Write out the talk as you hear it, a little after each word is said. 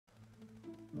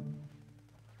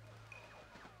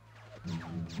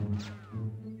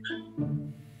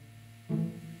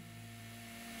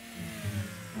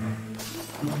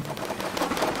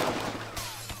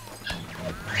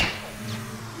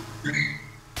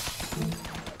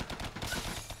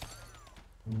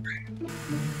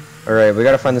Alright, we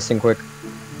gotta find this thing quick.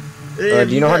 Hey,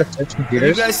 do you know how to search computers?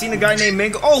 Have you guys seen a guy named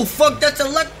Mango? Oh fuck, that's a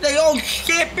oh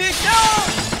shit, bitch! No!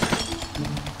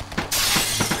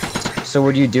 So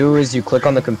what you do is you click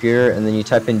on the computer and then you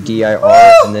type in DIR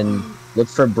and then look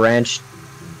for branch.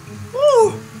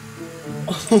 Oh,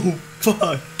 oh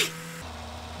fuck.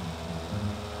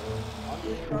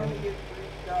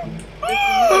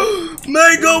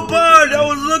 Mango Pod! I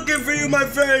was looking for you, my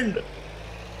friend!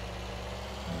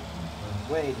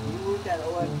 Wait, you work at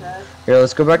OSS? Here,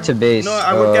 let's go back to base. No,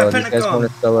 I work at These guys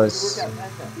want to sell us.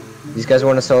 These guys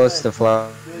want to sell us the flower.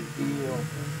 Good deal.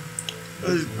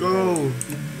 Let's go.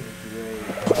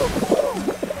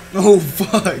 Oh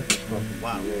fuck!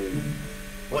 Wow.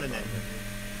 What an end.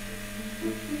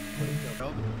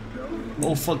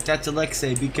 Oh fuck, that's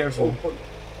Alexei. Be careful.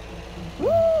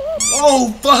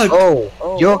 Oh fuck! Oh,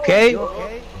 you okay?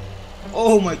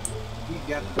 Oh my.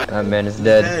 That man is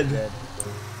dead.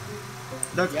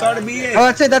 That's gotta be it. Oh,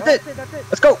 that's it. That's it.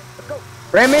 Let's go.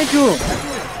 Ram into him.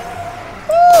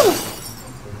 Woo!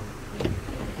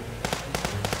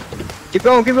 Keep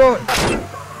going. Keep going.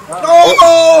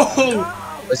 Oh!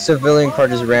 A civilian car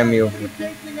just ran me over.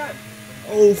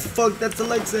 Oh fuck, that's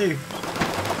Alexei.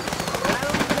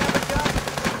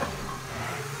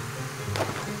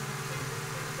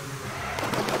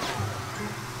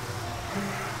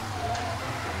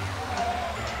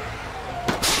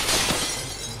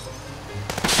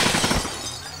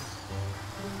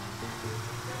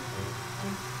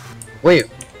 Wait,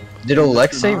 did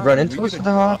Alexei run into us? What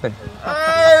the hell happened?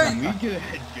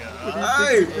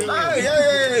 Hey,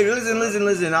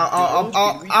 listen.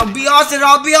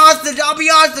 I'll be hostage. All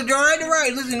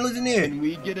right. Listen here. Can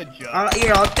we get a job?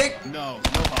 Here, I'll take. No.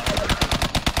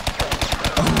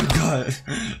 Oh my god,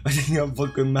 I think I'm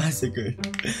fucking massacred.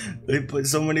 They put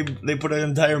an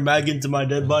entire mag into my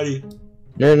dead body.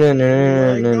 No.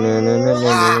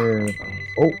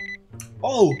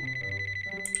 Oh.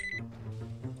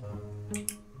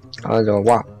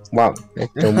 Wow.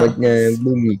 It's the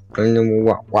boomy.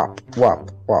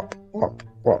 Wop.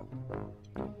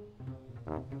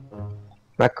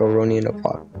 Macaroni in a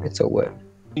pot. It's so wet.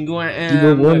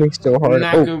 You're warming so hard.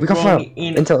 Oh, we got fire.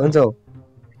 Intel. Oh,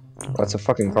 it's a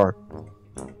fucking car.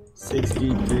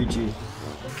 63G.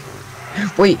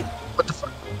 Wait, what the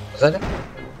fuck? Is that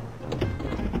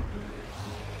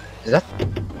it?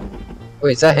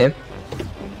 Wait, is that him?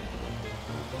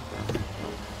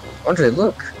 Andre,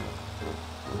 look.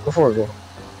 Before we go.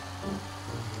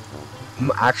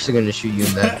 I'm actually gonna shoot you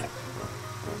in that.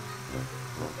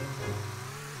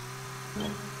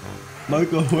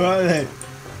 Michael, where are they?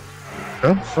 I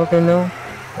don't fucking know.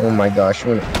 Oh my gosh.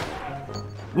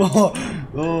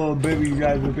 Oh, baby, you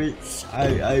guys were big.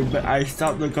 I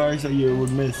stopped the car so you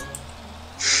would miss.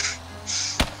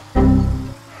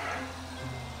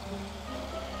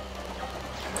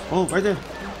 Oh, right there.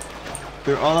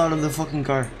 They're all out of the fucking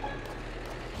car.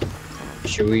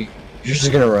 Should we? You're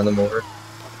just gonna run them over.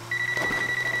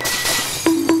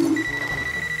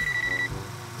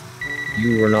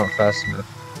 You were not fast enough.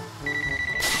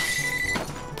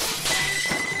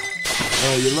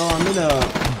 Oh, you're low. I'm in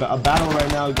a battle right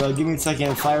now. Give me a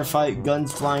second. Firefight,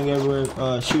 guns flying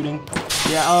everywhere, shooting.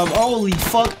 Yeah. Holy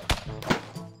fuck.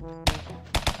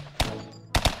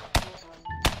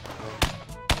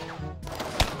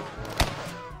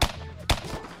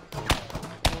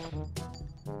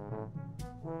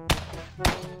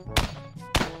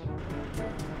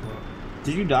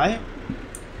 Did you die?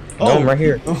 No, I'm right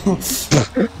here.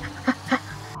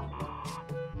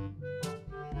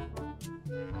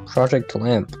 Project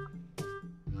Lamp.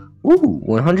 Ooh,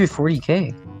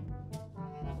 140k.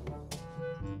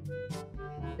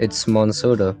 It's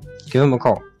Monsoda. Give him a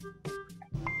call.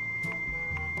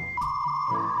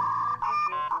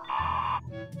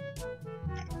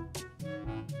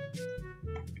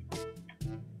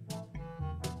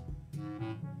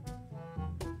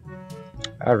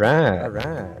 Alright.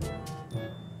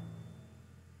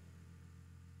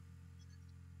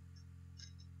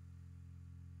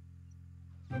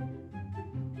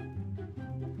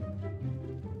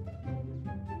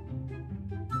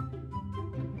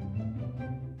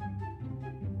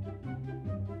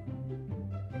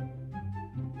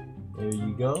 There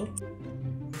you go.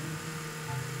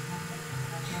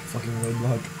 Fucking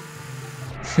roadblock.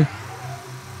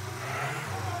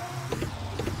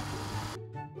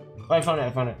 Oh, I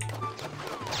found it.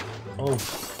 Oh.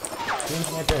 He's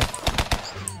right there.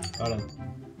 Got him.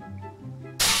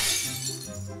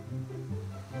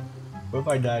 What if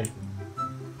I died?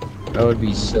 That would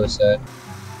be so sad.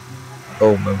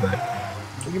 Oh my bad.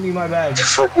 Give me my bag.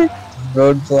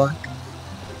 Roadblock.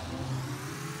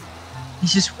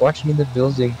 He's just watching in the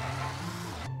building.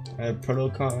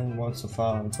 Protocon wants to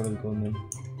file in front of the Goldman.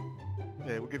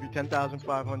 Okay, we'll give you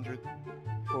 10,500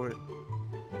 for it.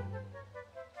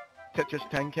 Just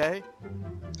 10K?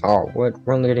 Oh, what?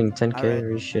 We're only getting 10K? Alright. Are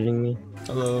you shitting me?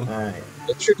 Hello. Alright.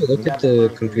 Make sure to look at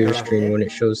the computer screen when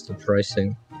it shows the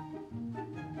pricing.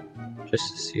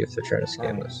 Just to see if they're trying to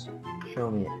scam us.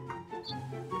 Show me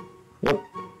it.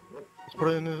 Let's put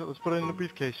it in the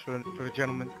briefcase for a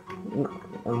gentleman.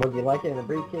 And would you like it in a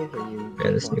briefcase or you?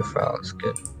 Man, this new file is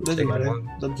good. Doesn't Take matter. one.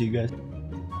 It's up to you guys.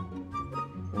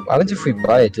 What happens if we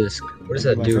buy a disc? What does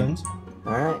that My do? friends,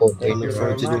 Alright. Oh, I thank look you.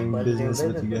 forward to doing Let's do business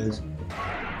with you guys.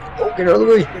 Oh, get out of the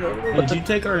way! Hey, did you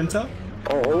take our intel?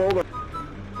 Oh, hold on.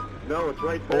 No, it's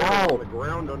right there Wow. on the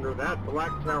ground under that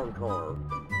black town car.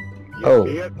 You Oh,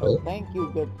 see it? oh, Thank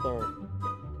you, good sir.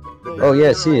 oh yeah,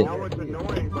 I see it. Now it's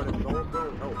annoying, but it's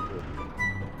also helpful.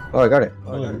 Oh, I got it.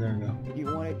 Oh, there we go. Do you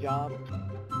want a job?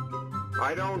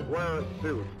 I don't wear a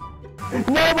suit.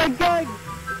 No, my God!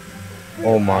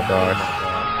 Oh my gosh.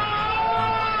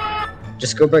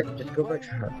 Just go back. Just go back.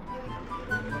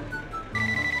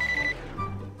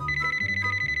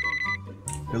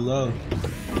 Hello.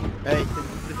 Hey,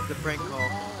 this is a prank call.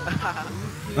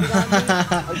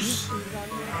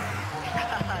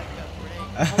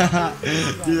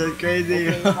 Dude, that's crazy.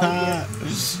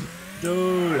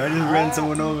 Dude, I just ran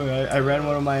someone over. I ran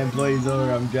one of my employees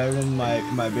over. I'm driving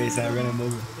my base and I ran him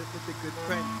over. This is a good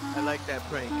prank. I like that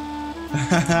prank.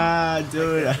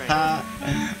 Dude. Like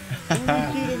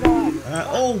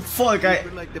Oh fuck!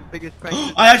 You're like the biggest prank.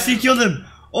 I actually killed him.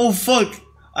 Oh fuck!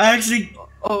 I actually.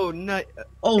 Oh, nice.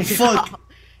 Oh fuck!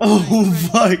 Oh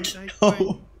fuck!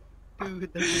 Oh.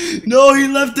 Dude, that's No, he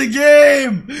left the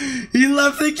game! He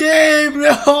left the game!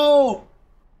 No!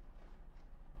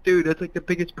 Dude, that's like the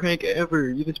biggest prank ever.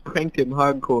 You just pranked him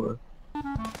hardcore.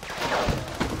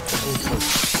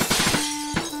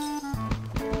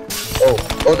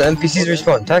 Oh, the NPCs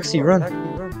respawn. Taxi, run.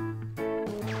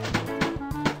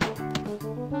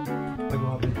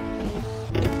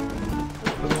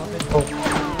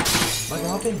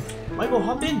 Michael,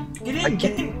 hop in! Get in! I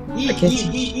Get can't- in! I can't see.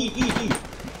 E.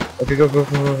 Okay, go.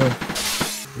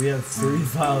 We have 3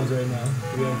 files right now.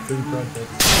 We have 3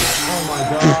 projects. Oh my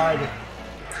god!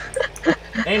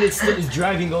 And it's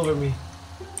driving over me.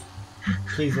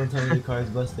 Please don't tell me the car is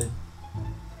busted.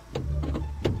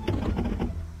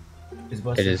 It's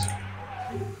busted. It is.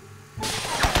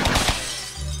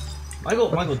 Michael!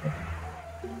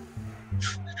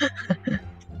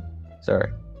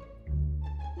 Sorry.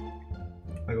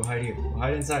 Michael, hide here.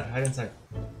 Hide inside.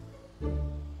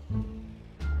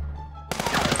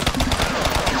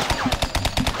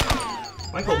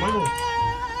 Michael!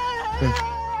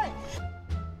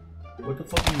 What the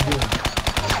fuck are you doing?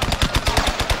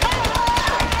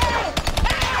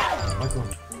 Michael,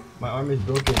 my arm is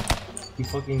broken. You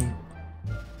fucking...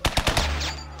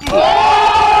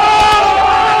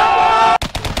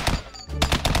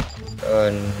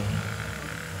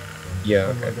 Yeah,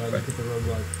 Oh my okay. god, look at the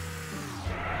roadblock.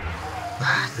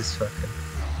 This fucking...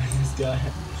 This guy.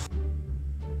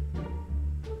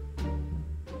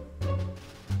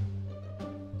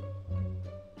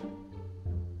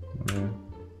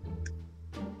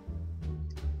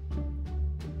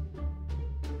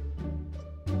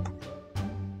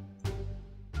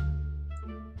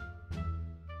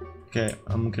 Okay,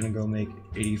 I'm gonna go make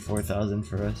 84,000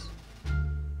 for us.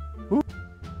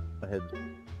 I had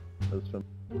some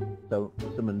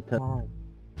intense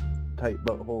tight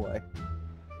butthole.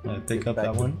 Pick up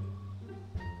that one.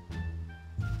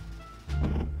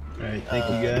 Alright, thank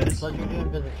you guys. Pleasure doing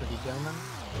business with you, gentlemen.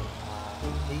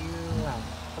 See you around.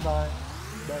 Bye-bye.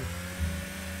 Bye.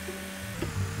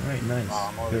 Alright, nice.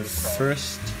 I'm already Your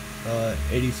first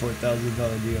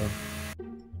 $84,000 deal.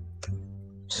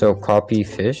 So, copy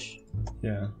fish?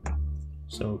 Yeah.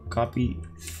 So copy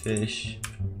fish.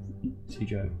 C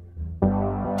drive.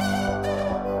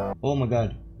 Oh my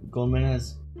god. Goldman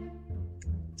has.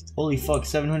 Holy fuck,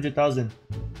 700,000.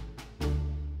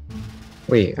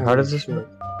 Wait, how does this work?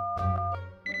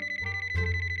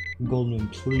 Goldman,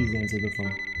 please answer the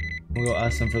phone. I'm gonna go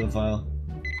ask them for the file.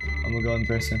 I'm gonna go in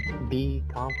person. Be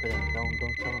confident. Don't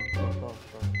tell him so close.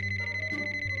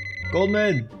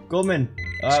 Goldman!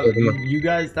 You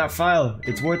guys, that file,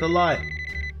 it's worth a lot.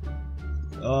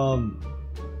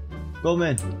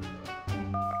 Goldman.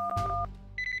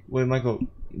 Wait, Michael,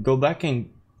 go back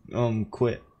and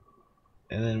quit.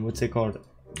 And then what's it called?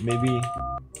 Maybe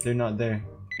they're not there.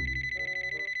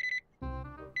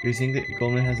 Do you think that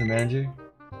Goldman has a manager?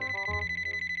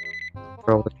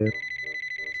 Probably.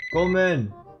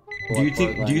 Coleman, do you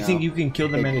think you can kill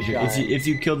the manager? If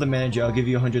you kill the manager, I'll give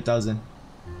you 100,000.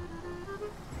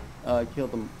 Kill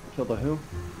the who?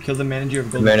 Kill the manager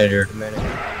of Golden. Manager.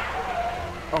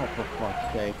 Oh, for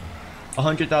fuck's sake.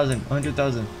 100,000.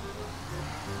 100,000.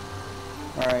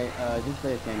 Alright, just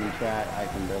say thing in chat. I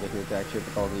can barely hear jack shit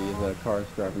with all these cars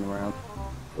driving around.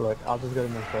 Look, I'll just go to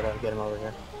Minnesota and get him over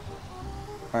here.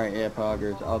 Alright, yeah,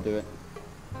 poggers, I'll do it.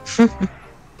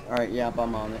 Alright, yeah,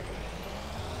 I'm on it.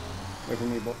 Wait for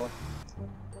me, boy.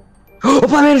 Oh,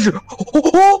 my manager! Come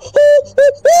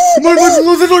on,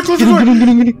 close the door, close the door!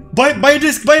 Buy a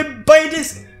disc, buy a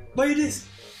disc! Buy a disc!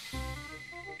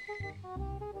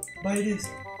 Buy a disc.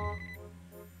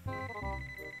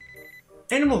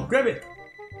 Animal, grab it!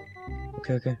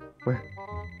 Okay. Where?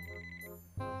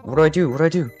 What do I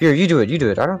do? Here, you do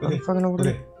it. I don't fucking know what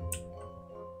to do.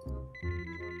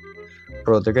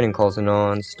 Bro, they're getting calls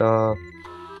non-stop.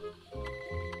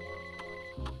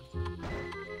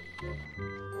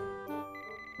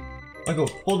 Michael,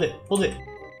 hold it. What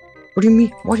do you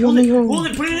mean? Why do you hold want me it? to Hold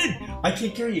it, put it in! I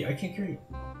can't carry it.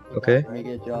 Okay. Let me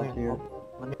get Josh here.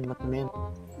 Let me in.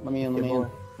 Let me in.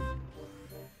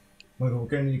 Michael, we're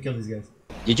gonna need to kill these guys.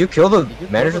 Did you kill the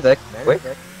manager that quick?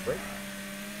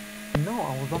 No,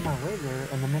 I was on my way there,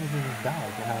 and the manager just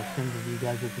died, and I assumed that you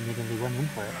guys just immediately went in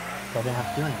for it, so I didn't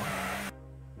have to do anything.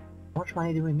 How much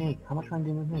money did we make?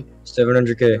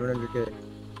 700K.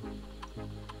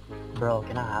 Bro,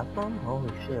 can I have some?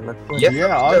 Holy shit, let's split Yeah, it.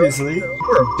 Yeah, obviously.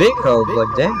 You're a big help,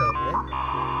 like damn.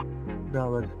 Bro,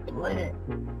 let's split it.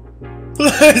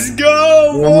 Let's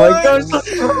go! Oh my gosh!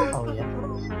 Oh yeah.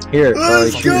 Here,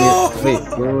 Let's shoot go! me.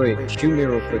 Wait. Shoot me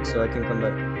real quick so I can come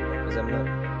back. Because I'm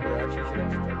not.